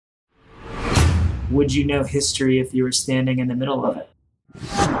would you know history if you were standing in the middle of it?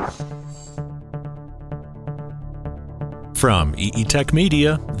 From EE Tech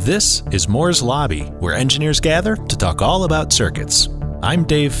Media, this is Moore's Lobby, where engineers gather to talk all about circuits. I'm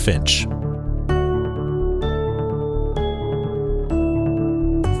Dave Finch.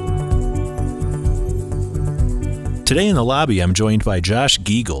 Today in the lobby, I'm joined by Josh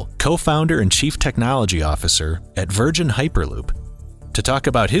Giegel, co-founder and chief technology officer at Virgin Hyperloop, to talk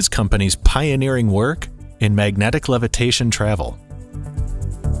about his company's pioneering work in magnetic levitation travel.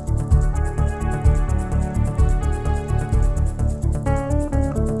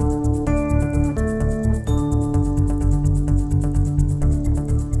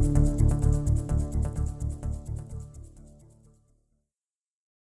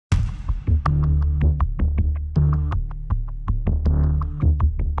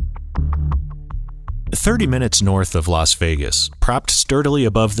 "30 minutes north of Las Vegas, propped sturdily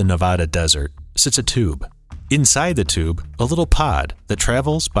above the Nevada desert, sits a tube. Inside the tube, a little pod that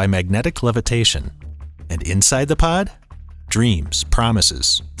travels by magnetic levitation. And inside the pod? Dreams,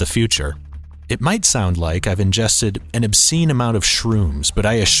 promises, the future. It might sound like I've ingested an obscene amount of shrooms, but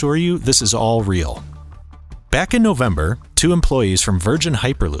I assure you this is all real. Back in November, 2 employees from Virgin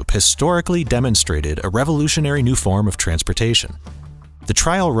Hyperloop historically demonstrated a revolutionary new form of transportation. The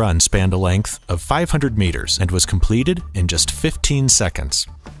trial run spanned a length of 500 meters and was completed in just 15 seconds.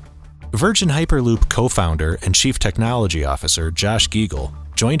 Virgin Hyperloop co-founder and chief technology officer Josh Giegel,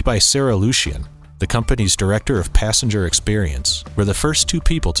 joined by Sarah Lucian, the company's director of passenger experience, were the first 2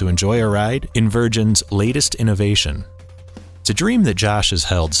 people to enjoy a ride in Virgin's latest innovation. It's a dream that Josh has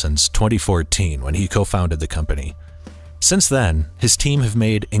held since 2014 when he co-founded the company. Since then, his team have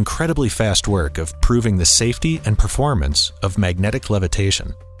made incredibly fast work of proving the safety and performance of magnetic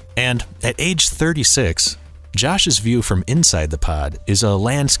levitation. And at age 36, Josh's view from inside the pod is a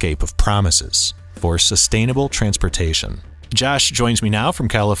landscape of promises for sustainable transportation. Josh joins me now from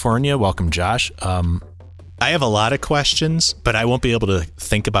California. Welcome, Josh. I have a lot of questions, but I won't be able to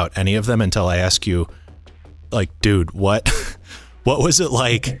think about any of them until I ask you, like, dude, what was it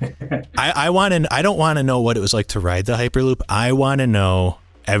like? I don't want to know what it was like to ride the Hyperloop. I want to know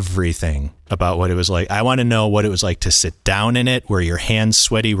everything about what it was like. I want to know what it was like to sit down in it. Were your hands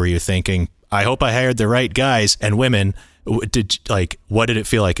sweaty? Were you thinking, I hope I hired the right guys and women? What did it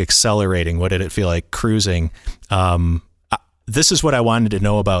feel like accelerating? What did it feel like cruising? This is what I wanted to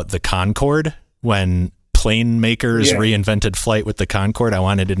know about the Concorde. When plane makers reinvented flight with the Concorde, I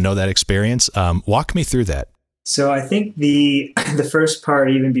wanted to know that experience. Walk me through that. So I think the first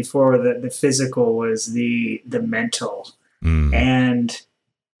part, even before the physical, was the mental. And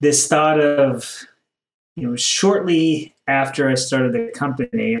this thought of, shortly after I started the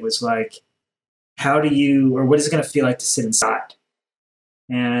company, it was like, what is it going to feel like to sit inside?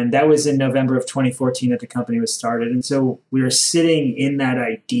 And that was in November of 2014 that the company was started. And so we were sitting in that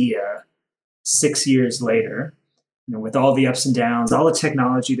idea 6 years later, with all the ups and downs, all the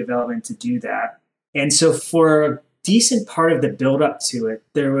technology development to do that. And so for a decent part of the build up to it,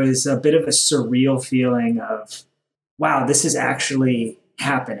 there was a bit of a surreal feeling of, wow, this is actually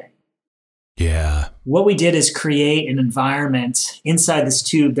happening. Yeah. What we did is create an environment inside this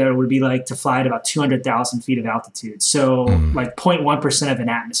tube that would be like to fly at about 200,000 feet of altitude. So like 0.1% of an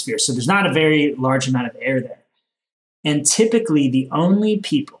atmosphere. So there's not a very large amount of air there. And typically the only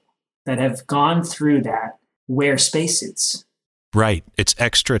people that have gone through that wear spacesuits. Right. It's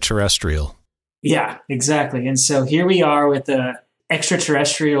extraterrestrial. Yeah, exactly. And so here we are with the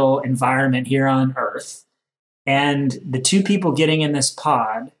extraterrestrial environment here on Earth. And the 2 people getting in this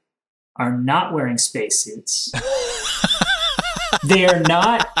pod are not wearing spacesuits. They are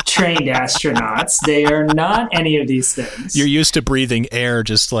not trained astronauts. They are not any of these things. You're used to breathing air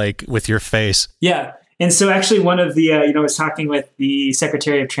just like with your face. Yeah. And so actually one of the, I was talking with the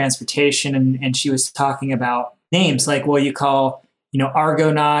Secretary of Transportation and she was talking about names like, well, you call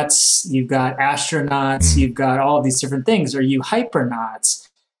Argonauts, you've got astronauts, you've got all of these different things. Are you hypernauts?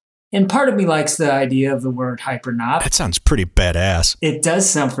 And part of me likes the idea of the word hypernaut. That sounds pretty badass. It does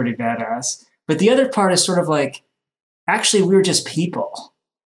sound pretty badass. But the other part is sort of like, actually, we were just people.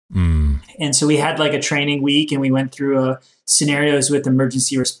 And so we had like a training week and we went through scenarios with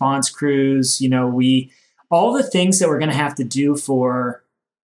emergency response crews. All the things that we're going to have to do for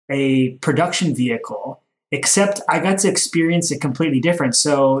a production vehicle. Except I got to experience it completely different.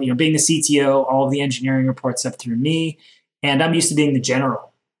 So, being the CTO, all of the engineering reports up through me, and I'm used to being the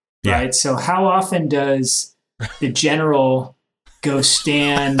general, right? So how often does the general go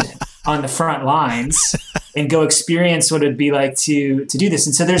stand on the front lines and go experience what it'd be like to do this?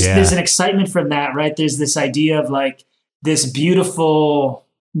 And so there's an excitement from that, right? There's this idea of like this beautiful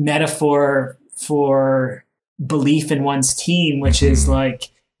metaphor for belief in one's team, which is like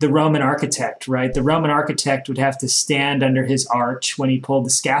the Roman architect, right? The Roman architect would have to stand under his arch when he pulled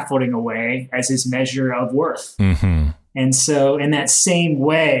the scaffolding away as his measure of worth. And so in that same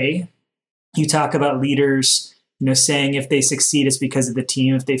way, you talk about leaders, saying if they succeed, it's because of the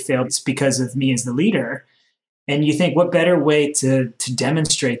team. If they fail, it's because of me as the leader. And you think, what better way to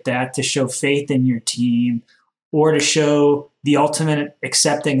demonstrate that, to show faith in your team, or to show the ultimate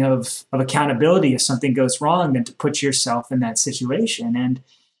accepting of accountability if something goes wrong, than to put yourself in that situation. And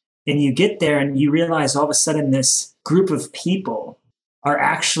you get there and you realize all of a sudden this group of people are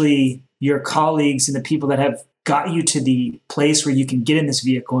actually your colleagues and the people that have got you to the place where you can get in this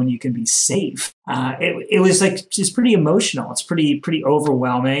vehicle and you can be safe. It was like just pretty emotional. It's pretty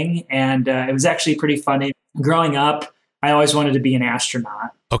overwhelming. And it was actually pretty funny. Growing up, I always wanted to be an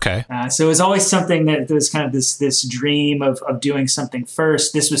astronaut. Okay. So it was always something that was kind of this dream of doing something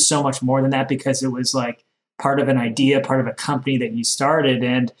first. This was so much more than that because it was like part of an idea, part of a company that you started.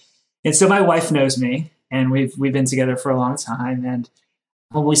 And so my wife knows me, and we've been together for a long time. And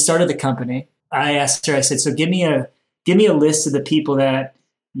when we started the company, I asked her, I said, so give me a list of the people that,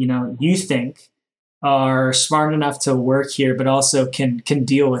 you think are smart enough to work here, but also can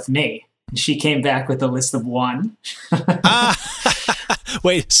deal with me. And she came back with a list of one.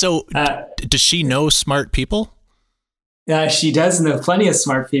 Wait, so does she know smart people? She does know plenty of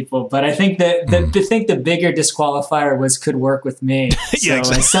smart people, but I think that the bigger disqualifier was could work with me. So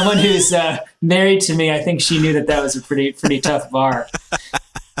exactly. As someone who's married to me, I think she knew that was a pretty tough bar.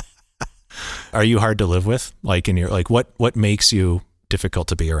 Are you hard to live with? Like what makes you difficult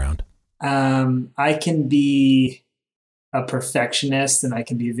to be around? I can be a perfectionist, and I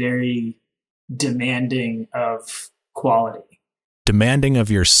can be very demanding of quality. Demanding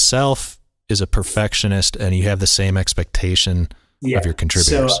of yourself is a perfectionist, and you have the same expectation of your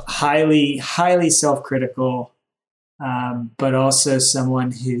contributors. So highly self-critical, but also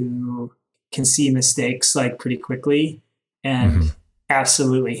someone who can see mistakes like pretty quickly and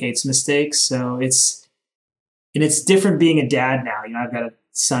absolutely hates mistakes. So it's different being a dad now. I've got a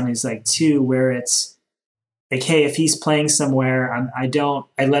son who's like 2, where it's like, hey, if he's playing somewhere,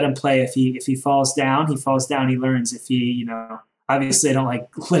 I let him play. If he falls down, he learns. If he, obviously I don't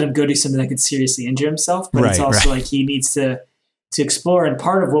let him go do something that could seriously injure himself, but it's also like he needs to explore. And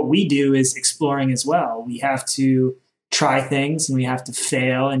part of what we do is exploring as well. We have to try things and we have to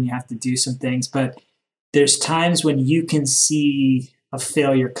fail and you have to do some things, but there's times when you can see a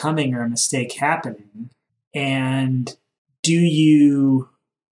failure coming or a mistake happening, and do you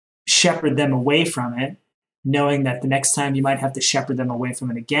shepherd them away from it, knowing that the next time you might have to shepherd them away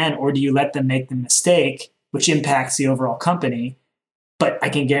from it again, or do you let them make the mistake, which impacts the overall company, but I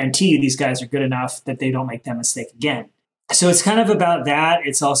can guarantee you these guys are good enough that they don't make that mistake again. So it's kind of about that.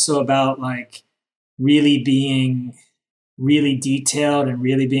 It's also about like really being really detailed and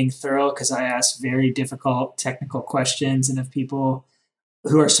really being thorough, because I ask very difficult technical questions. And if people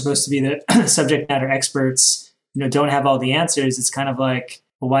who are supposed to be the subject matter experts, don't have all the answers, it's kind of like,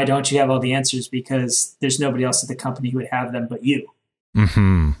 well, why don't you have all the answers? Because there's nobody else at the company who would have them but you.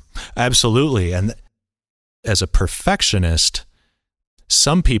 Absolutely. And as a perfectionist,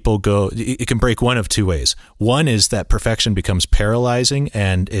 some people it can break one of two ways. One is that perfection becomes paralyzing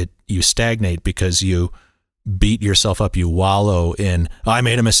and you stagnate because you beat yourself up. You wallow in, I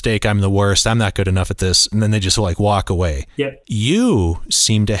made a mistake, I'm the worst, I'm not good enough at this. And then they just walk away. Yep. You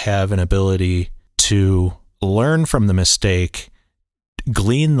seem to have an ability to learn from the mistake,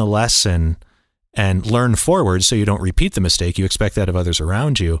 glean the lesson, and learn forward so you don't repeat the mistake. You expect that of others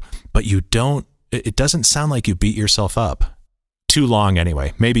around you, but it doesn't sound like you beat yourself up too long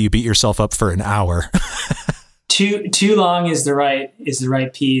anyway. Maybe you beat yourself up for an hour. Too long is the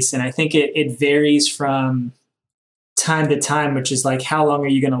right piece. And I think it varies from time to time, which is like, how long are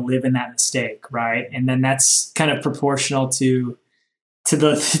you going to live in that mistake? Right. And then that's kind of proportional to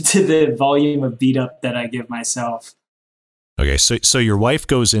the volume of beat up that I give myself. Okay. So your wife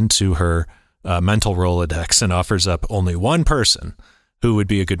goes into her mental Rolodex and offers up only one person who would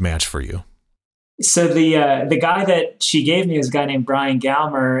be a good match for you. So the guy that she gave me was a guy named Brian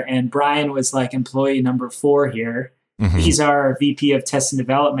Galmer, and Brian was like employee number 4 here. He's our VP of test and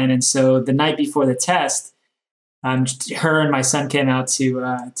development. And so the night before the test, her and my son came out to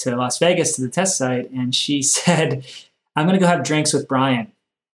Las Vegas to the test site, and she said, I'm going to go have drinks with Brian. And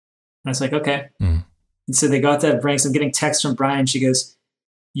I was like, okay. And so they go out to have drinks. I'm getting texts from Brian. She goes,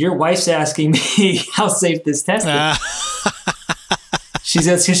 your wife's asking me how safe this test is. She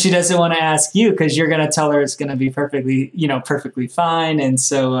says, because she doesn't want to ask you, because you're going to tell her it's going to be perfectly fine. And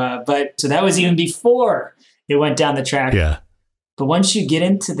so, so that was even before it went down the track. Yeah. But once you get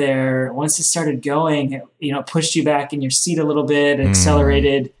into there, once it started going, it pushed you back in your seat a little bit,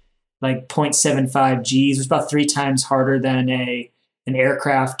 accelerated like 0.75 Gs. It was about 3 times harder than an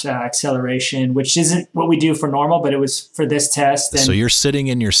aircraft acceleration, which isn't what we do for normal, but it was for this test. And so you're sitting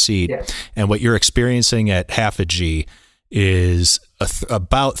in your seat, and what you're experiencing at half a G is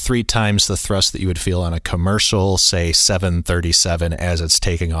about 3 times the thrust that you would feel on a commercial, say 737, as it's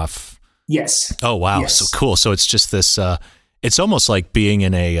taking off. Yes. Oh, wow. Yes. So cool. So it's just this, it's almost like being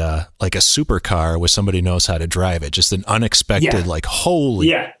in a supercar where somebody knows how to drive it. Just an unexpected, like, holy.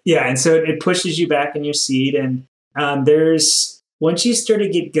 Yeah. Yeah. And so it pushes you back in your seat. And once you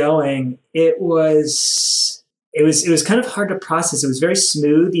started to get going, it was kind of hard to process. It was very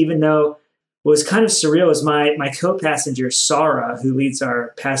smooth, even though what was kind of surreal was my co-passenger, Sarah, who leads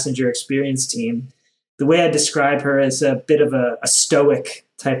our passenger experience team. The way I describe her is a bit of a stoic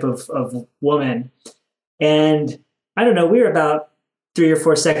type of woman. And I don't know, we were about 3 or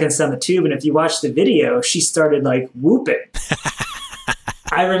 4 seconds on the tube. And if you watch the video, she started like whooping.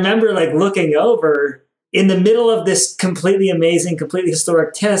 I remember like looking over in the middle of this completely amazing, completely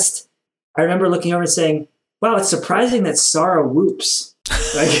historic test. I remember looking over and saying, wow, it's surprising that Sarah whoops.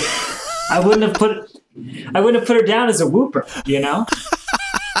 Like I wouldn't have put her down as a whooper,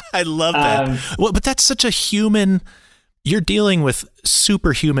 I love that. Well, but that's such a human, you're dealing with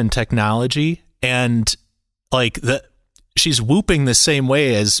superhuman technology, and like she's whooping the same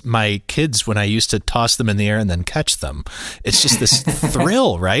way as my kids when I used to toss them in the air and then catch them. It's just this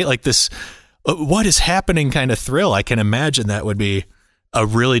thrill, right? Like this, what is happening kind of thrill. I can imagine that would be a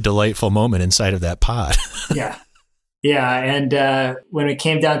really delightful moment inside of that pod. Yeah. Yeah. And when it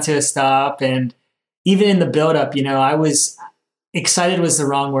came down to a stop, and even in the buildup, I was excited was the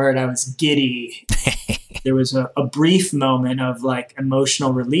wrong word. I was giddy. There was a brief moment of like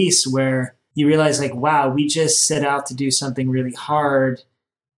emotional release where you realize like, wow, we just set out to do something really hard.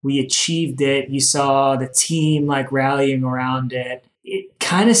 We achieved it. You saw the team like rallying around it. It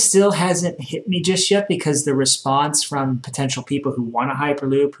kind of still hasn't hit me just yet, because the response from potential people who want a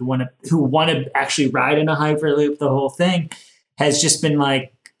Hyperloop, who want to actually ride in a Hyperloop, the whole thing has just been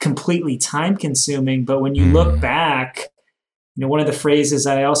like completely time consuming. But when you look back, one of the phrases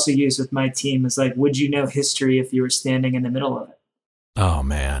I also use with my team is like, would you know history if you were standing in the middle of it? Oh,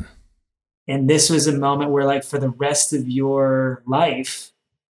 man. And this was a moment where like for the rest of your life,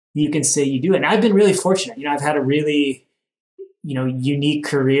 you can say you do it. And I've been really fortunate. I've had a really, unique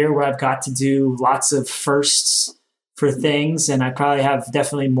career where I've got to do lots of firsts for things. And I probably have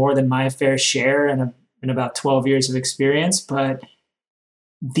definitely more than my fair share in about 12 years of experience. But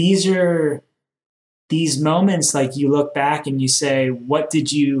these moments, like you look back and you say, what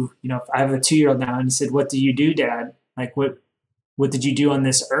did you, I have a 2-year-old now, and he said, what do you do, Dad? Like, what did you do on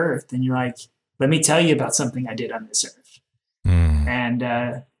this earth? And you're like, let me tell you about something I did on this earth. And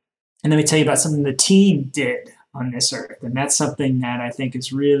let me tell you about something the team did on this earth. And that's something that I think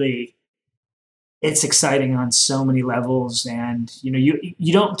is really, it's exciting on so many levels. And,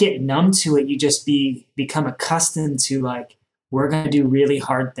 you don't get numb to it. You just become accustomed to like, we're going to do really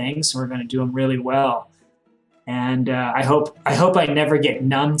hard things. We're going to do them really well. And I hope I never get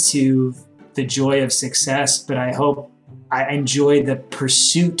numb to the joy of success, but I hope I enjoy the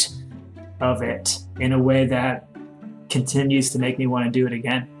pursuit of it in a way that continues to make me want to do it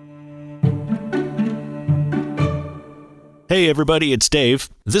again. Hey everybody, it's Dave.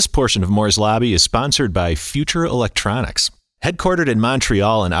 This portion of Moore's Lobby is sponsored by Future Electronics. Headquartered in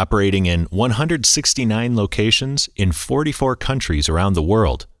Montreal and operating in 169 locations in 44 countries around the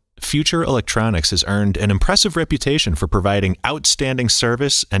world, Future Electronics has earned an impressive reputation for providing outstanding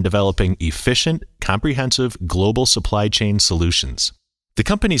service and developing efficient, comprehensive global supply chain solutions. The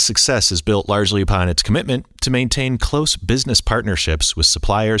company's success is built largely upon its commitment to maintain close business partnerships with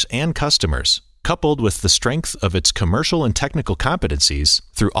suppliers and customers, coupled with the strength of its commercial and technical competencies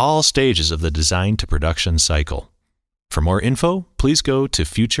through all stages of the design to production cycle. For more info, please go to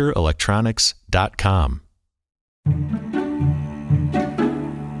futureelectronics.com.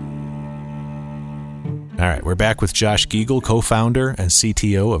 All right, we're back with Josh Giegel, co-founder and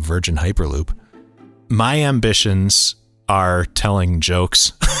CTO of Virgin Hyperloop. My ambitions are telling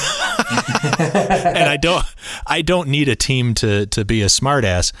jokes. And I don't need a team to be a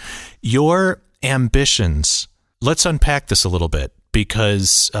smartass. Your ambitions, let's unpack this a little bit,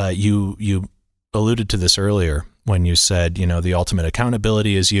 because you alluded to this earlier when you said, the ultimate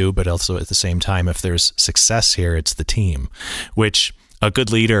accountability is you, but also at the same time, if there's success here, it's the team, which a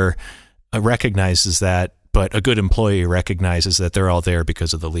good leader recognizes that, but a good employee recognizes that they're all there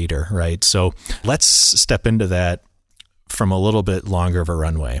because of the leader, right? So let's step into that from a little bit longer of a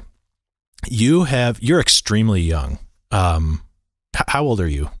runway. You're extremely young. How old are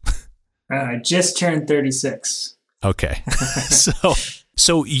you? I just turned 36. Okay.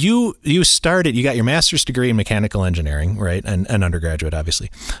 So you started, you got your master's degree in mechanical engineering, right? And undergraduate, obviously.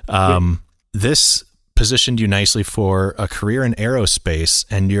 This positioned you nicely for a career in aerospace,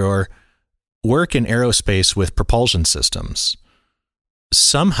 and your work in aerospace with propulsion systems.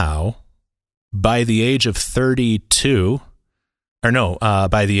 Somehow, by the age of 32,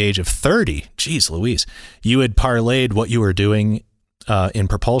 by the age of 30, geez Louise, you had parlayed what you were doing in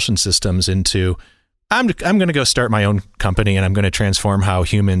propulsion systems into, I'm going to go start my own company, and I'm going to transform how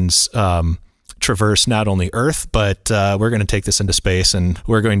humans traverse not only Earth, but we're going to take this into space, and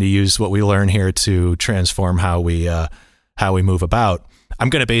we're going to use what we learn here to transform how we move about. I'm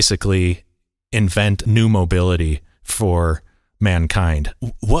going to basically invent new mobility for mankind.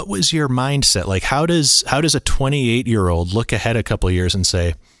 What was your mindset? Like, how does a 28-year-old look ahead a couple of years and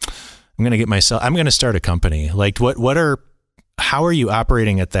say, I'm going to start a company? Like, how are you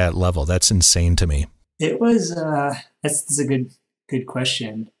operating at that level? That's insane to me. It was, that's a good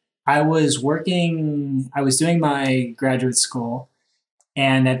question. I was doing my graduate school,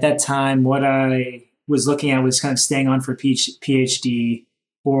 and at that time, what I was looking at was kind of staying on for PhD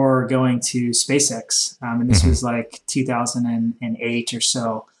or going to SpaceX. And this was like 2008 or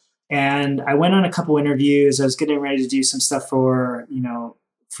so. And I went on a couple interviews. I was getting ready to do some stuff for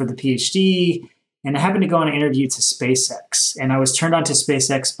the PhD. And I happened to go on an interview to SpaceX. And I was turned on to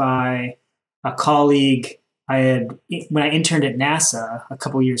SpaceX by a colleague when I interned at NASA a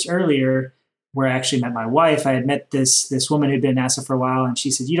couple years earlier, where I actually met my wife. I had met this woman who'd been at NASA for a while, and she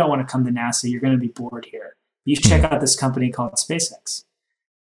said, "You don't want to come to NASA. You're going to be bored here. You should check out this company called SpaceX."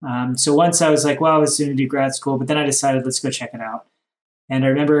 So once I was like, well, I was going to do grad school, but then I decided, let's go check it out. And I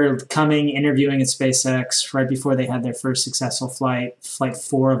remember interviewing at SpaceX right before they had their first successful flight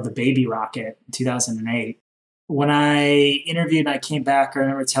 4 of the baby rocket in 2008. When I interviewed and I came back, I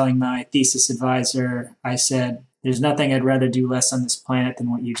remember telling my thesis advisor, I said, "There's nothing I'd rather do less on this planet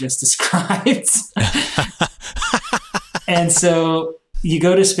than what you just described." And so you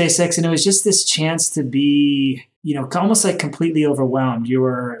go to SpaceX, and it was just this chance to be, almost like completely overwhelmed.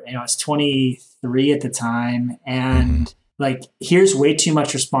 I was 23 at the time, and like, here's way too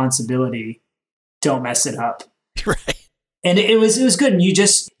much responsibility. Don't mess it up. Right. And it was good. And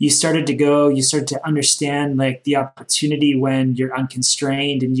you started to understand like the opportunity when you're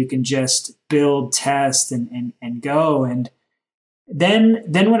unconstrained and you can just build, test, and go. And then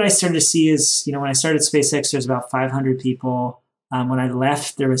what I started to see is, when I started SpaceX, there's about 500 people. When I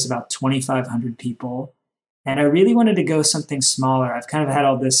left, there was about 2,500 people. And I really wanted to go something smaller. I've kind of had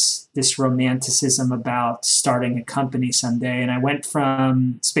all this romanticism about starting a company someday. And I went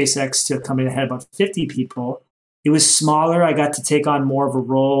from SpaceX to a company that had about 50 people. It was smaller. I got to take on more of a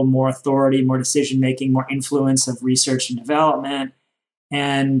role, more authority, more decision-making, more influence of research and development.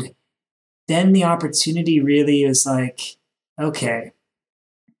 And then the opportunity really is like, okay,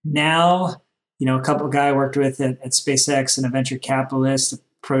 now, a couple of guys I worked with at SpaceX and a venture capitalist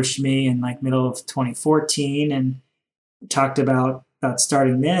approached me in like middle of 2014 and talked about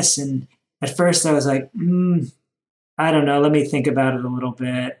starting this. And at first I was like, I don't know, let me think about it a little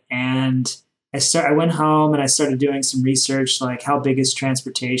bit. And I went home and I started doing some research, like how big is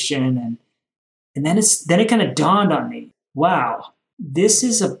transportation? And then it kind of dawned on me, wow, this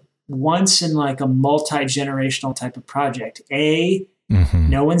is a once in like a multi-generational type of project.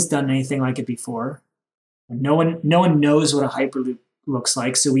 No one's done anything like it before. No one knows what a Hyperloop looks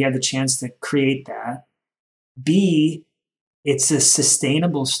like. So we had the chance to create that. B, it's a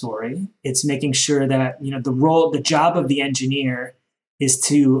sustainable story. It's making sure that, the job of the engineer is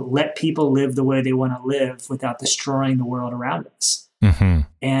to let people live the way they want to live without destroying the world around us.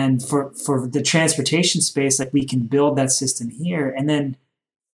 And for the transportation space, like, we can build that system here. And then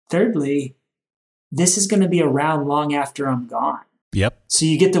thirdly, this is going to be around long after I'm gone. Yep. So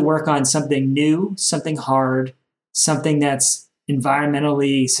you get to work on something new, something hard, something that's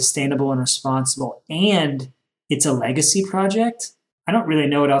environmentally sustainable and responsible, and it's a legacy project. I don't really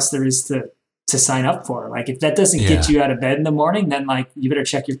know what else there is to sign up for. Like, if that doesn't get you out of bed in the morning, then like, you better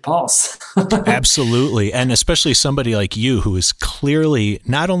check your pulse. Absolutely. And especially somebody like you, who is clearly,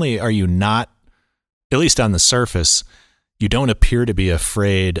 not only are you not, at least on the surface, you don't appear to be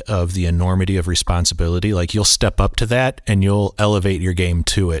afraid of the enormity of responsibility. Like, you'll step up to that and you'll elevate your game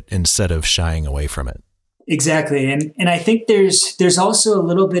to it instead of shying away from it. Exactly. And I think there's also a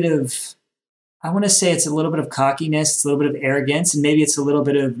little bit of, I want to say it's a little bit of cockiness, it's a little bit of arrogance, and maybe it's a little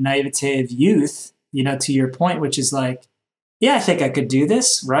bit of naivete of youth, to your point, which is like, yeah, I think I could do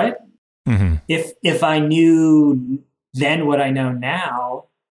this, right? If I knew then what I know now,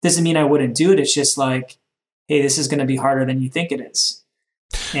 doesn't mean I wouldn't do it. It's just like, hey, this is going to be harder than you think it is.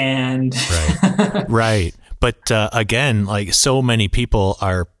 And right. But again, like so many people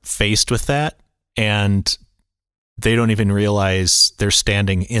are faced with that, and they don't even realize they're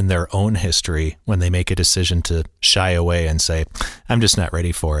standing in their own history when they make a decision to shy away and say, I'm just not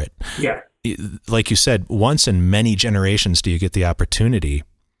ready for it. Yeah. Like you said, once in many generations do you get the opportunity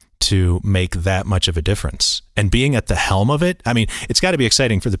to make that much of a difference. And being at the helm of it, I mean, it's got to be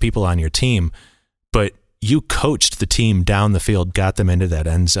exciting for the people on your team, but you coached the team down the field, got them into that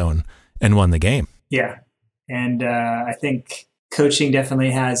end zone, and won the game. Yeah. And I think coaching definitely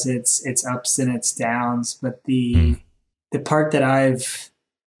has its ups and its downs, but the part that I've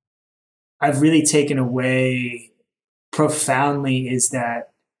really taken away profoundly is that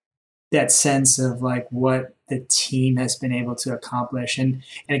sense of like what the team has been able to accomplish. And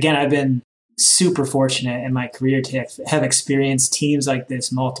again, I've been super fortunate in my career to have experienced teams like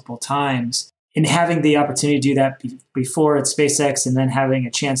this multiple times, and having the opportunity to do that before at SpaceX, and then having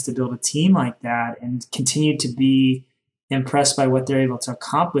a chance to build a team like that and continue to be impressed by what they're able to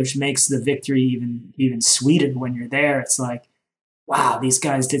accomplish makes the victory even sweeter when you're there. It's like, wow, these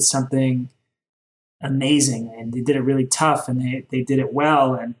guys did something amazing, and they did it really tough, and they did it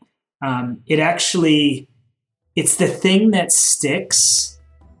well. And it's the thing that sticks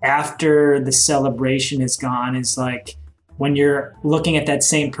after the celebration is gone, is like when you're looking at that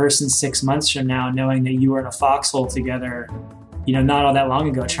same person 6 months from now, knowing that you were in a foxhole together, not all that long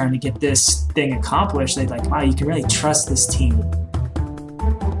ago, trying to get this thing accomplished. They're like, wow, you can really trust this team.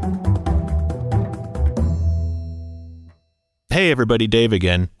 Hey everybody, Dave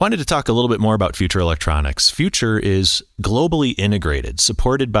again. Wanted to talk a little bit more about Future Electronics. Future is globally integrated,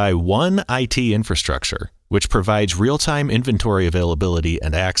 supported by one IT infrastructure, which provides real-time inventory availability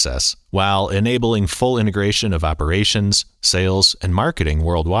and access, while enabling full integration of operations, sales, and marketing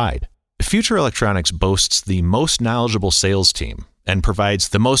worldwide. Future Electronics boasts the most knowledgeable sales team and provides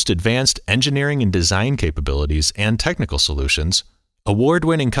the most advanced engineering and design capabilities and technical solutions,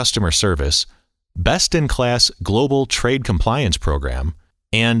 award-winning customer service, best-in-class global trade compliance program,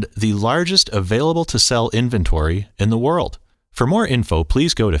 and the largest available-to-sell inventory in the world. For more info,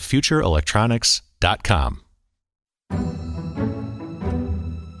 please go to futureelectronics.com.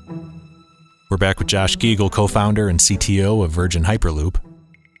 We're back with Josh Giegel, co-founder and CTO of Virgin Hyperloop.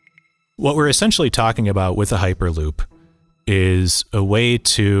 What we're essentially talking about with a Hyperloop is a way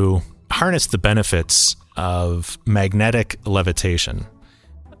to harness the benefits of magnetic levitation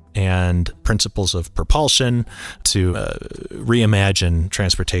and principles of propulsion to reimagine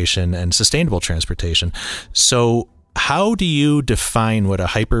transportation and sustainable transportation. So how do you define what a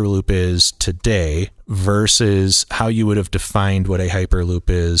Hyperloop is today versus how you would have defined what a Hyperloop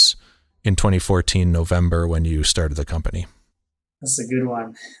is in 2014 November when you started the company? That's a good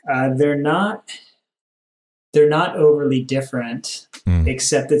one. They're not overly different,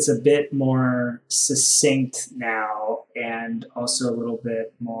 except it's a bit more succinct now, and also a little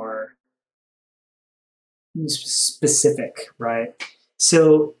bit more specific, right?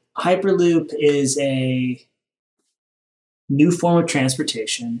 So Hyperloop is a new form of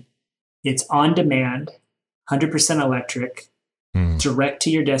transportation. It's on demand, 100% electric, direct to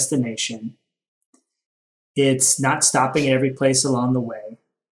your destination. It's not stopping at every place along the way.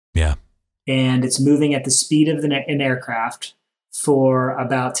 Yeah. And it's moving at the speed of an aircraft for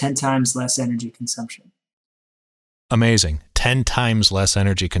about 10 times less energy consumption. Amazing. 10 times less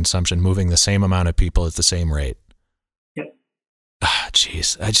energy consumption, moving the same amount of people at the same rate. Yep.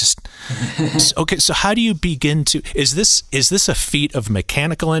 Geez. Okay. So how do you begin to, is this a feat of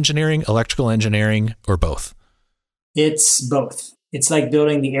mechanical engineering, electrical engineering, or both? It's both. It's like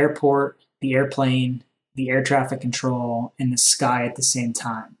building the airport, the airplane, the air traffic control, and the sky at the same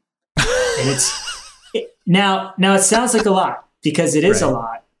time. And now it sounds like a lot, because it is a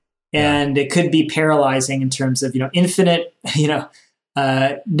lot, and it could be paralyzing in terms of, infinite,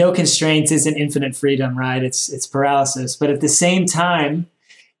 no constraints isn't infinite freedom, right? It's paralysis. But at the same time,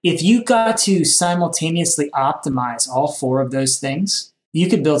 if you got to simultaneously optimize all four of those things, you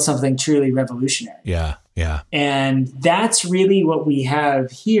could build something truly revolutionary. Yeah. Yeah. And that's really what we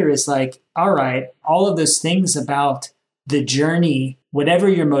have here, is like, all right, all of those things about the journey, whatever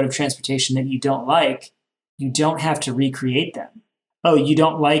your mode of transportation that you don't like, you don't have to recreate them. Oh, you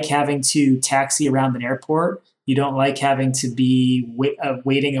don't like having to taxi around an airport. You don't like having to be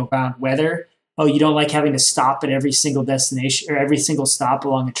waiting around weather. Oh, you don't like having to stop at every single destination or every single stop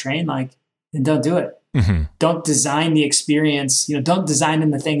along a train. Like, then don't do it. Mm-hmm. Don't design the experience. Don't design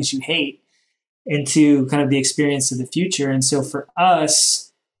in the things you hate into kind of the experience of the future. And so for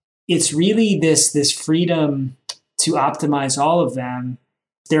us, it's really this freedom to optimize all of them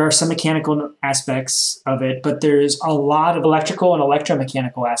There are some mechanical aspects of it, but there's a lot of electrical and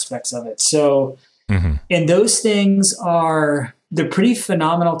electromechanical aspects of it. So, and those things they're pretty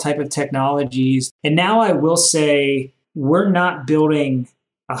phenomenal type of technologies. And now I will say, we're not building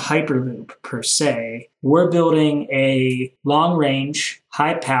a Hyperloop per se. We're building a long range,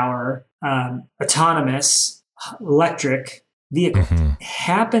 high power, autonomous electric vehicle. It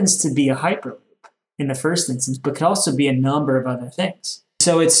happens to be a Hyperloop in the first instance, but could also be a number of other things.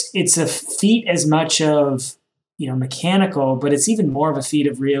 So it's a feat as much of, mechanical, but it's even more of a feat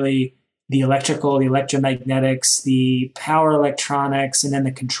of really the electrical, the electromagnetics, the power electronics, and then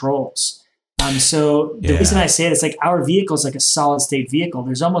the controls. So the reason I say it is like our vehicle is like a solid state vehicle.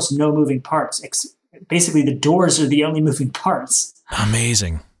 There's almost no moving parts. Basically, the doors are the only moving parts.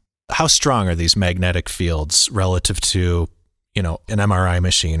 Amazing. How strong are these magnetic fields relative to, an MRI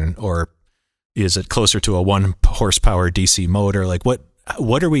machine, or is it closer to a 1 horsepower DC motor? Like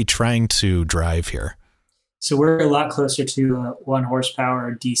what are we trying to drive here? So we're a lot closer to a 1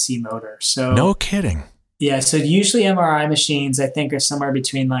 horsepower DC motor. So no kidding. Yeah. So usually MRI machines, I think, are somewhere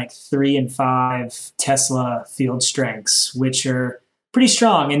between like 3 and 5 Tesla field strengths, which are pretty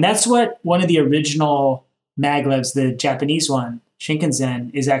strong. And that's what one of the original maglevs, the Japanese one,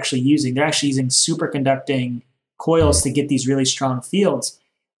 Shinkansen, is actually using. They're actually using superconducting coils to get these really strong fields.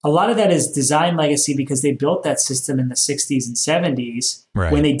 A lot of that is design legacy because they built that system in the 60s and 70s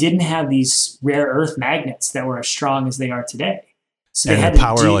when they didn't have these rare earth magnets that were as strong as they are today. So they had the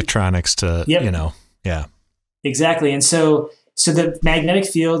power electronics to, Exactly. And so the magnetic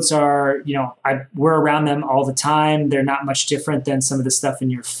fields are, we're around them all the time. They're not much different than some of the stuff in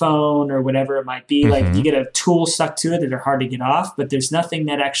your phone or whatever it might be. Like you get a tool stuck to it that are hard to get off, but there's nothing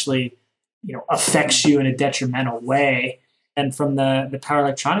that actually, affects you in a detrimental way. And from the power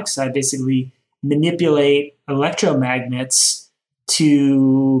electronics side, basically manipulate electromagnets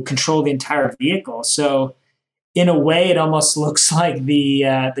to control the entire vehicle. So in a way, it almost looks like the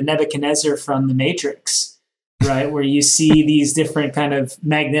Nebuchadnezzar from The Matrix, right? Where you see these different kind of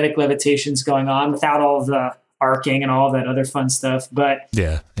magnetic levitations going on without all the arcing and all that other fun stuff. But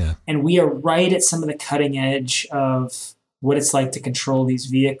and we are right at some of the cutting edge of what it's like to control these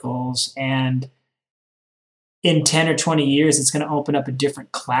vehicles. And in 10 or 20 years, it's going to open up a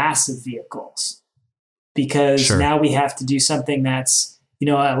different class of vehicles because now we have to do something that's, an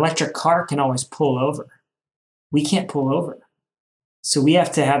electric car can always pull over. We can't pull over. So we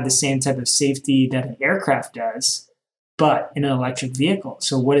have to have the same type of safety that an aircraft does, but in an electric vehicle.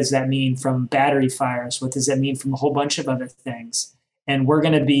 So what does that mean from battery fires? What does that mean from a whole bunch of other things? And we're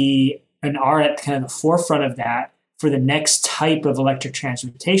going to be and are at kind of the forefront of that for the next type of electric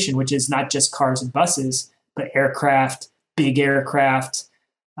transportation, which is not just cars and buses, but aircraft, big aircraft,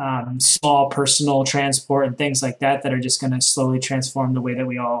 small personal transport and things like that are just going to slowly transform the way that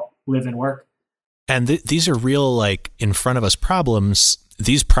we all live and work. And these are real, like, in front of us problems.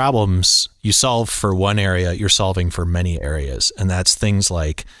 These problems you solve for one area, you're solving for many areas. And that's things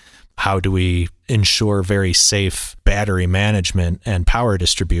like, how do we ensure very safe battery management and power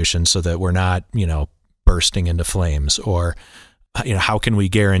distribution so that we're not, bursting into flames? Or, how can we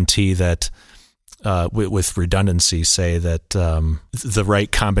guarantee that with redundancy, say that the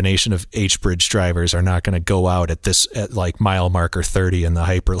right combination of H-bridge drivers are not going to go out at like mile marker 30 in the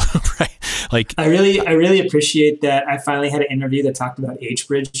Hyperloop, right? Like, I really appreciate that. I finally had an interview that talked about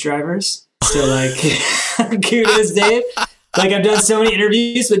H-bridge drivers. So like, kudos, Dave. Like, I've done so many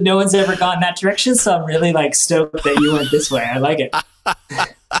interviews, but no one's ever gone that direction. So I'm really like stoked that you went this way. I like it.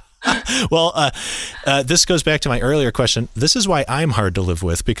 Well, this goes back to my earlier question. This is why I'm hard to live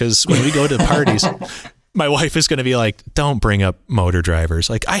with, because when we go to parties, my wife is going to be like, don't bring up motor drivers.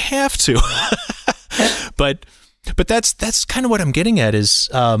 Like, I have to. But that's kind of what I'm getting at is,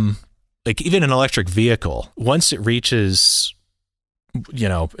 like, even an electric vehicle, once it reaches,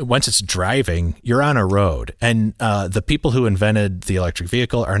 once it's driving, you're on a road, and the people who invented the electric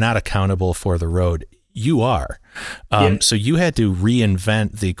vehicle are not accountable for the road. You are. So you had to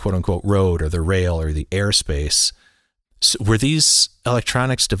reinvent the quote unquote road or the rail or the airspace. So were these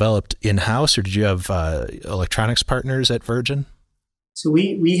electronics developed in-house, or did you have electronics partners at Virgin? So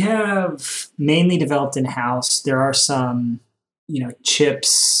we have mainly developed in-house. There are some,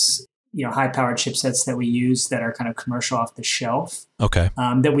 chips, high-powered chipsets that we use that are kind of commercial off the shelf. Okay.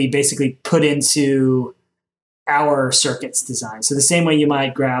 That we basically put into our circuits design. So the same way you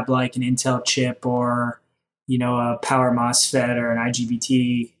might grab like an Intel chip or, a power MOSFET or an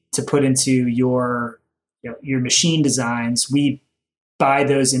IGBT to put into your machine designs, we buy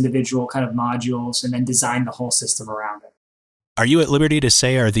those individual kind of modules and then design the whole system around it. Are you at liberty to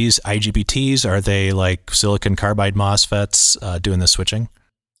say, are these IGBTs? Are they like silicon carbide MOSFETs doing the switching?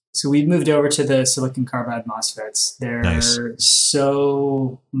 So we moved over to the silicon carbide MOSFETs. They're Nice.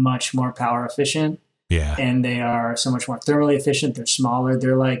 so much more power efficient. Yeah. And they are so much more thermally efficient. They're smaller.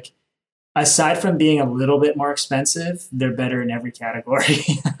 They're like, aside from being a little bit more expensive, they're better in every category.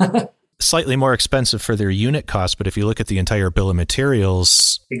 Slightly more expensive for their unit cost, but if you look at the entire bill of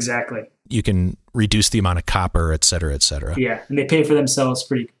materials, Exactly. you can reduce the amount of copper, et cetera, et cetera. Yeah. And they pay for themselves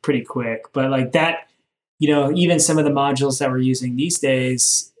pretty quick. But like that, even some of the modules that we're using these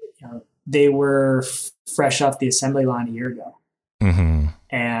days, they were fresh off the assembly line a year ago. Mm-hmm.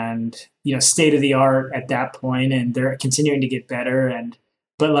 And, state of the art at that point, and they're continuing to get better.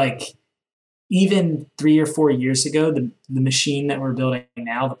 But like even 3 or 4 years ago, the machine that we're building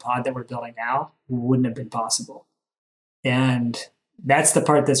now, the pod that we're building now, wouldn't have been possible. And that's the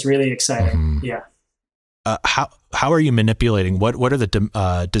part that's really exciting. Mm-hmm. Yeah. How are you manipulating? What are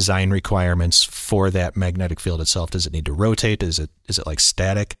the design requirements for that magnetic field itself? Does it need to rotate? Is it like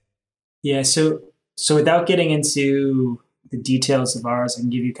static? Yeah. So without getting into the details of ours, I can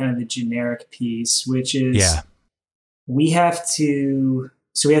give you kind of the generic piece, which is we have to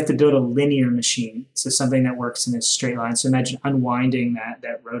build a linear machine. So something that works in a straight line. So imagine unwinding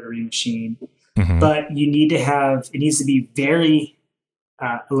that rotary machine, mm-hmm. but it needs to be very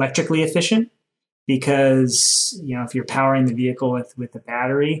electrically efficient, because, if you're powering the vehicle with a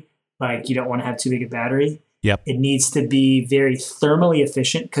battery, like you don't want to have too big a battery. Yep. It needs to be very thermally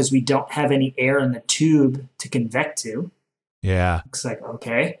efficient because we don't have any air in the tube to convect to. Yeah. It's like,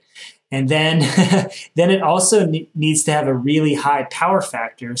 okay. And then, then it also needs to have a really high power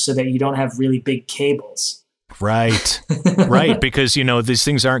factor so that you don't have really big cables. Right. Right. Because, these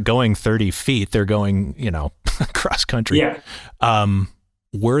things aren't going 30 feet. They're going, cross country. Yeah.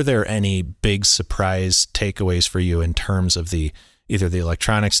 Were there any big surprise takeaways for you in terms of either the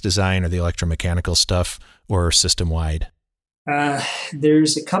electronics design or the electromechanical stuff, or system wide?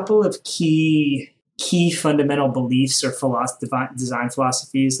 There's a couple of key fundamental beliefs or design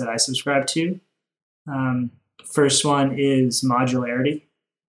philosophies that I subscribe to. First one is modularity.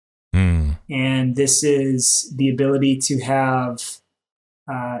 And this is the ability to have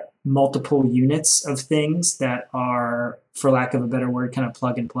multiple units of things that are, for lack of a better word, kind of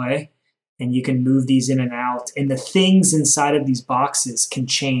plug and play. And you can move these in and out. And the things inside of these boxes can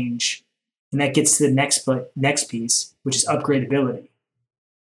change. And that gets to the next piece, which is upgradability.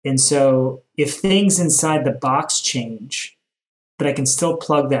 And so if things inside the box change, but I can still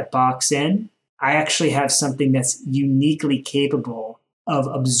plug that box in, I actually have something that's uniquely capable of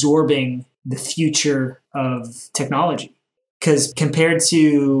absorbing the future of technology. Because compared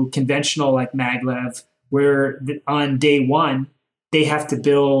to conventional like maglev, where on day one, they have to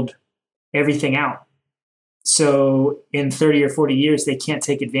build everything out. So in 30 or 40 years, they can't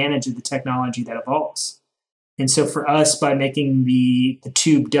take advantage of the technology that evolves. And so for us, by making the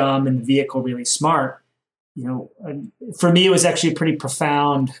tube dumb and the vehicle really smart, for me, it was actually pretty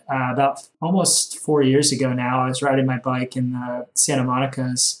profound. About almost 4 years ago now, I was riding my bike in the Santa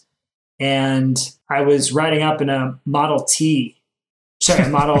Monica's, and I was riding up in a Model T,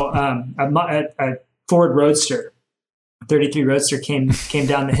 sorry, a Ford Roadster, 33 Roadster came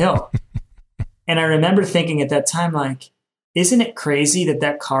down the hill. And I remember thinking at that time, like, isn't it crazy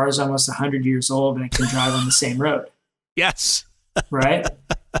that car is almost 100 years old and it can drive on the same road? Yes. Right?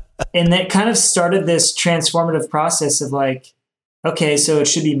 And that kind of started this transformative process of like, okay, so it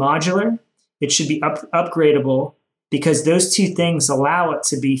should be modular. It should be upgradable, because those two things allow it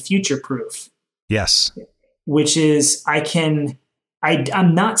to be future-proof. Yes. Which is,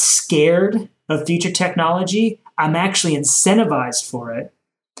 I'm not scared of future technology. I'm actually incentivized for it,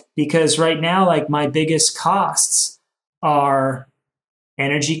 because right now, like, my biggest costs are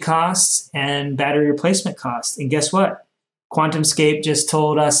energy costs and battery replacement costs. And guess what? QuantumScape just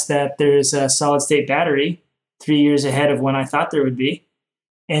told us that there's a solid state battery 3 years ahead of when I thought there would be.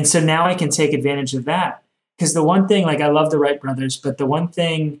 And so now I can take advantage of that. Because the one thing, like, I love the Wright brothers, but the one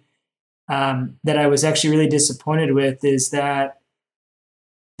thing that I was actually really disappointed with is that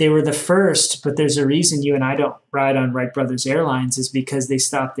they were the first, but there's a reason you and I don't ride on Wright Brothers Airlines, is because they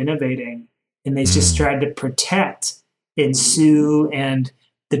stopped innovating and they just tried to protect and sue. And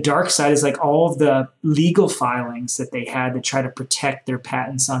the dark side is like all of the legal filings that they had to try to protect their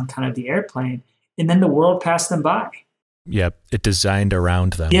patents on kind of the airplane. And then the world passed them by. Yep. It designed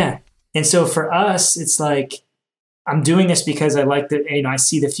around them. Yeah. And so for us, it's like, I'm doing this because I like that, I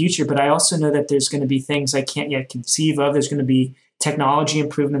see the future, but I also know that there's going to be things I can't yet conceive of. There's going to be technology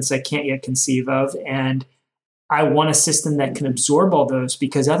improvements I can't yet conceive of. And I want a system that can absorb all those,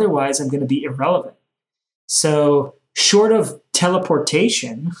 because otherwise I'm going to be irrelevant. So short of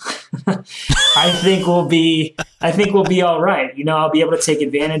teleportation, I think we'll be all right. I'll be able to take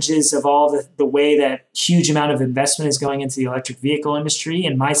advantages of all the way that huge amount of investment is going into the electric vehicle industry.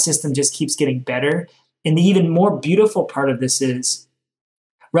 And my system just keeps getting better. And the even more beautiful part of this is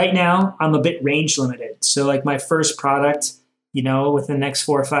right now I'm a bit range limited. So like my first product, within the next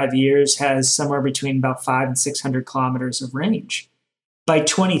 4 or 5 years has somewhere between about 500 and 600 kilometers of range. By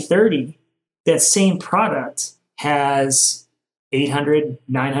 2030, that same product has 800,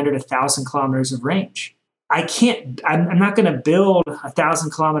 900, 1,000 kilometers of range. I'm not going to build a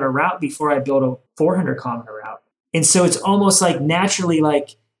 1,000-kilometer route before I build a 400-kilometer route. And so it's almost like naturally,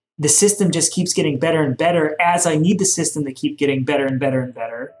 like the system just keeps getting better and better as I need the system to keep getting better and better and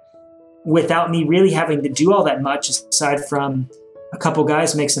better without me really having to do all that much, aside from a couple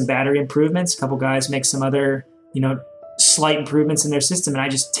guys make some battery improvements, a couple guys make some other, slight improvements in their system, and I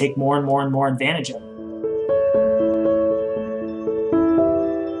just take more and more and more advantage of it.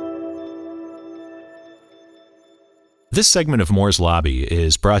 This segment of Moore's Lobby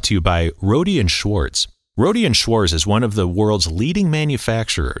is brought to you by Rohde & Schwarz. Rohde & Schwarz is one of the world's leading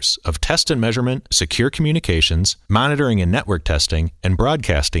manufacturers of test and measurement, secure communications, monitoring and network testing, and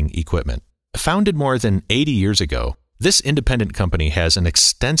broadcasting equipment. Founded more than 80 years ago, this independent company has an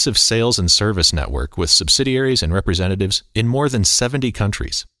extensive sales and service network with subsidiaries and representatives in more than 70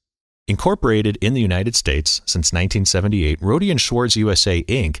 countries. Incorporated in the United States since 1978, Rohde & Schwarz USA,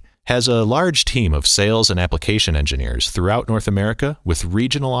 Inc. has a large team of sales and application engineers throughout North America with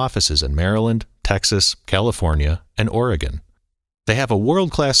regional offices in Maryland, Texas, California, and Oregon. They have a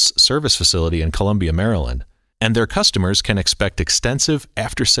world-class service facility in Columbia, Maryland, and their customers can expect extensive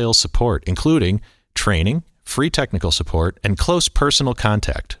after-sales support, including training, free technical support, and close personal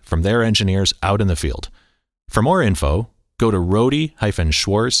contact from their engineers out in the field. For more info, go to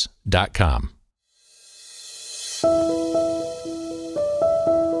rohde-schwarz.com.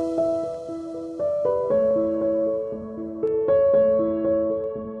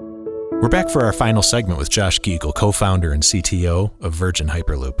 We're back for our final segment with Josh Giegel, co-founder and CTO of Virgin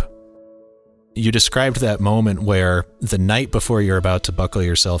Hyperloop. You described that moment where the night before you're about to buckle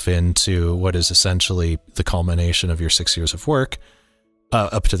yourself into what is essentially the culmination of your 6 years of work,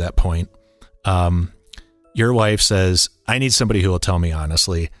 up to that point, your wife says, I need somebody who will tell me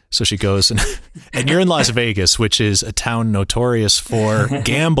honestly. So she goes and you're in Las Vegas, which is a town notorious for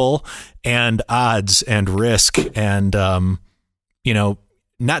gamble and odds and risk. And,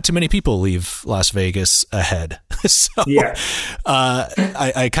 not too many people leave Las Vegas ahead. So yeah.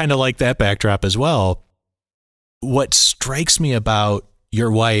 I kind of like that backdrop as well. What strikes me about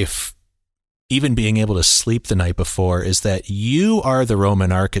your wife even being able to sleep the night before is that you are the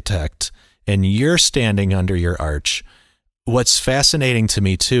Roman architect and you're standing under your arch. What's fascinating to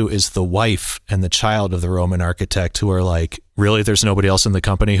me too is the wife and the child of the Roman architect who are like, really, there's nobody else in the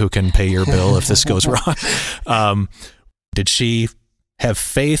company who can pay your bill if this goes wrong. Did she have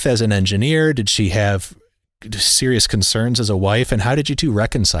faith as an engineer? Did she have serious concerns as a wife? And how did you two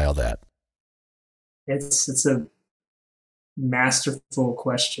reconcile that? It's a masterful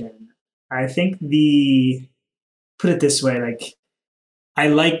question. I think put it this way, like I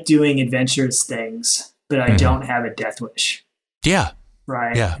like doing adventurous things, but I don't have a death wish. Yeah.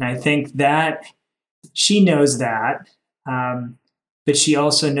 Right. Yeah. And I think that she knows that. But she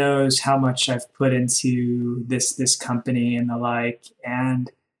also knows how much I've put into this company and the like.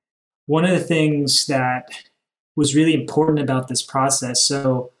 And one of the things that was really important about this process,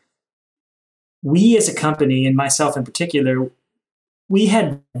 so we as a company, and myself in particular, we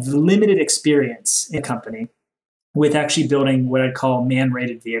had limited experience in a company with actually building what I'd call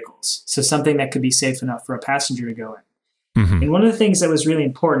man-rated vehicles. So something that could be safe enough for a passenger to go in. Mm-hmm. And one of the things that was really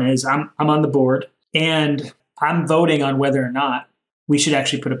important is I'm on the board and I'm voting on whether or not we should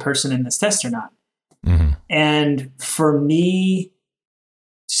actually put a person in this test or not. Mm-hmm. And for me,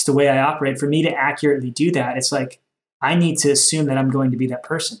 just the way I operate, for me to accurately do that, it's like, I need to assume that I'm going to be that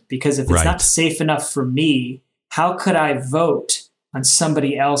person, because if it's not safe enough for me, how could I vote on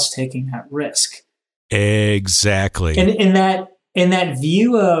somebody else taking that risk? Exactly. And in that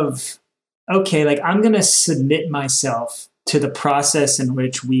view of, okay, like I'm going to submit myself to the process in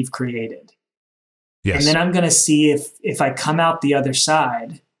which we've created. Yes. And then I'm going to see if I come out the other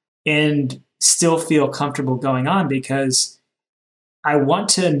side and still feel comfortable going on, because I want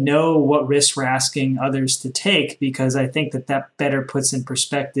to know what risks we're asking others to take, because I think that better puts in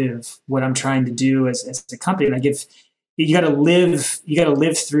perspective what I'm trying to do as a company. Like if you got to live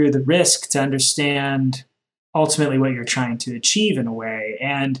through the risk to understand ultimately what you're trying to achieve in a way.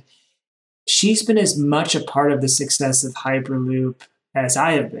 And she's been as much a part of the success of Hyperloop as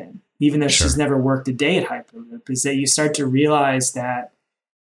I have been. even though she's never worked a day at Hyperloop, is that you start to realize that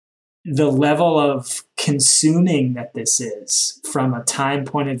the level of consuming that this is from a time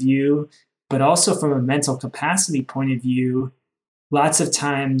point of view, but also from a mental capacity point of view, lots of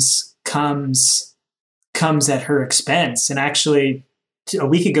times comes at her expense. And actually, a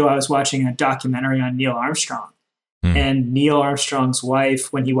week ago, I was watching a documentary on Neil Armstrong. And Neil Armstrong's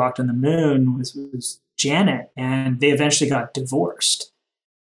wife, when he walked on the moon, was Janet. And they eventually got divorced.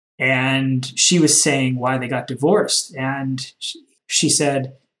 And she was saying why they got divorced. And she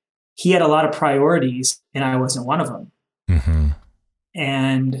said, he had a lot of priorities and I wasn't one of them. Mm-hmm.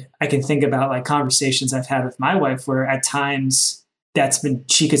 And I can think about like conversations I've had with my wife where at times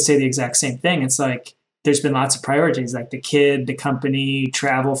she could say the exact same thing. It's like, there's been lots of priorities, like the kid, the company,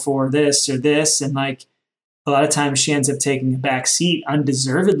 travel for this or this. And like a lot of times she ends up taking a back seat,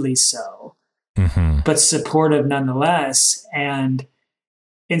 undeservedly so, but supportive nonetheless. And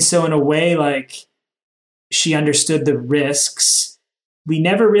so in a way, like she understood the risks. We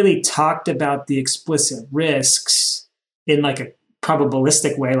never really talked about the explicit risks in like a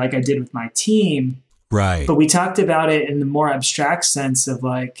probabilistic way, like I did with my team. Right. But we talked about it in the more abstract sense of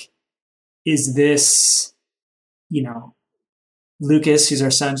like, is this, Lucas, who's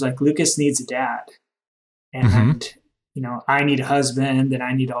our son's like, Lucas needs a dad. And, I need a husband and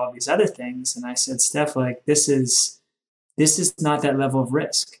I need all these other things. And I said, Steph, like, this is not that level of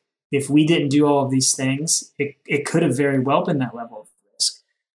risk. If we didn't do all of these things, it could have very well been that level of risk.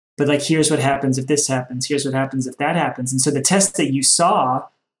 But like, here's what happens if this happens. Here's what happens if that happens. And so the test that you saw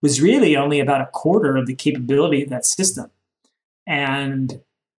was really only about a quarter of the capability of that system. And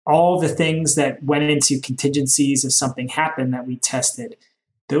all the things that went into contingencies if something happened that we tested,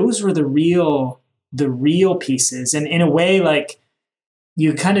 those were the real pieces. And in a way, like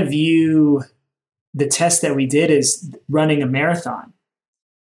you kind of view the test that we did as running a marathon.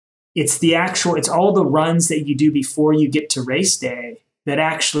 It's all the runs that you do before you get to race day that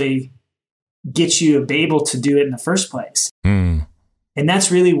actually get you able to do it in the first place. And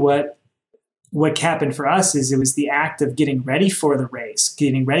that's really what happened for us is it was the act of getting ready for the race,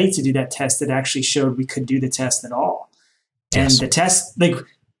 getting ready to do that test that actually showed we could do the test at all. Yes. And the test, like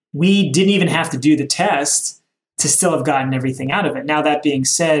we didn't even have to do the test to still have gotten everything out of it. Now, that being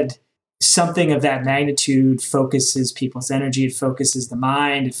said, something of that magnitude focuses people's energy. It focuses the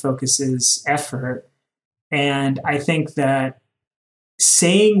mind. It focuses effort. And I think that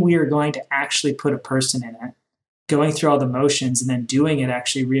saying we are going to actually put a person in it, going through all the motions and then doing it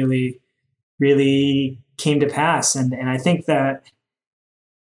actually really, really came to pass. And I think that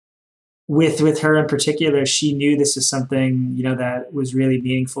with her in particular, she knew this was something, that was really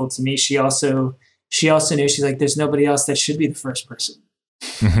meaningful to me. She also knew, she's like, there's nobody else that should be the first person.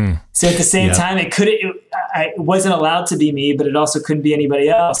 Mm-hmm. So at the same time, it wasn't allowed to be me, but it also couldn't be anybody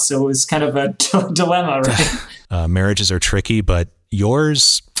else. So it was kind of a dilemma, right? Marriages are tricky, but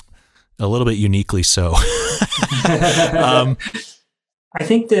yours a little bit uniquely so. I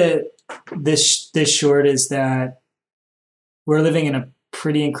think that this short is that we're living in a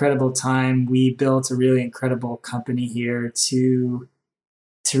pretty incredible time. We built a really incredible company here to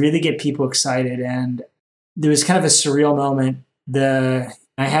really get people excited. And there was kind of a surreal moment.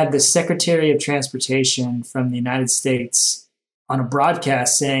 I had the Secretary of Transportation from the United States on a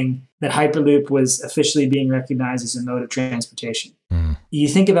broadcast saying that Hyperloop was officially being recognized as a mode of transportation. You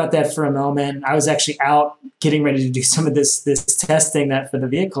think about that for a moment. I was actually out getting ready to do some of this testing that for the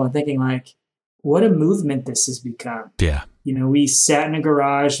vehicle and thinking like, what a movement this has become. Yeah. We sat in a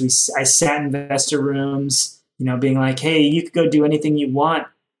garage. I sat in investor rooms, being like, hey, you could go do anything you want.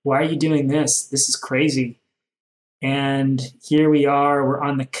 Why are you doing this? This is crazy. And here we are. We're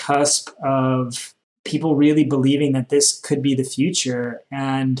on the cusp of people really believing that this could be the future.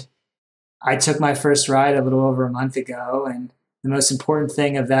 And I took my first ride a little over a month ago. And the most important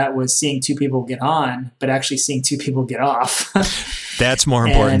thing of that was seeing two people get on, but actually seeing two people get off. That's more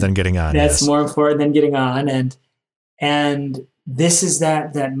important than getting on. That's more important than getting on. And this is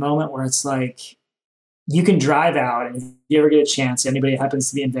that moment where it's like, you can drive out, and if you ever get a chance, anybody happens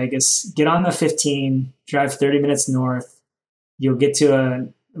to be in Vegas, get on the 15, drive 30 minutes north. You'll get to a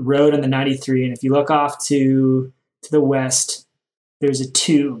road on the 93. And if you look off to the west, there's a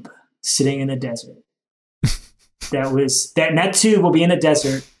tube sitting in the desert. That tube will be in the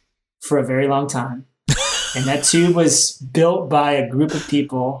desert for a very long time. And that tube was built by a group of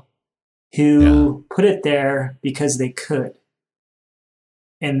people who put it there because they could.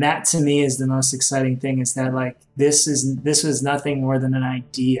 And that to me is the most exciting thing, is that like this was nothing more than an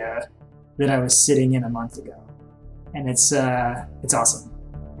idea that I was sitting in a month ago. And it's awesome.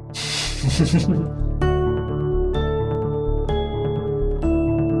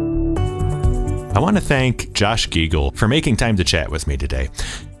 I want to thank Josh Giegel for making time to chat with me today.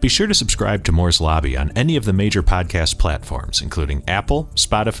 Be sure to subscribe to Moore's Lobby on any of the major podcast platforms, including Apple,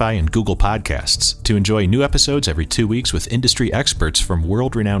 Spotify, and Google Podcasts, to enjoy new episodes every 2 weeks with industry experts from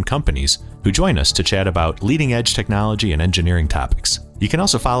world-renowned companies who join us to chat about leading-edge technology and engineering topics. You can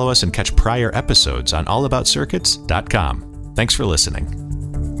also follow us and catch prior episodes on allaboutscircuits.com. Thanks for listening.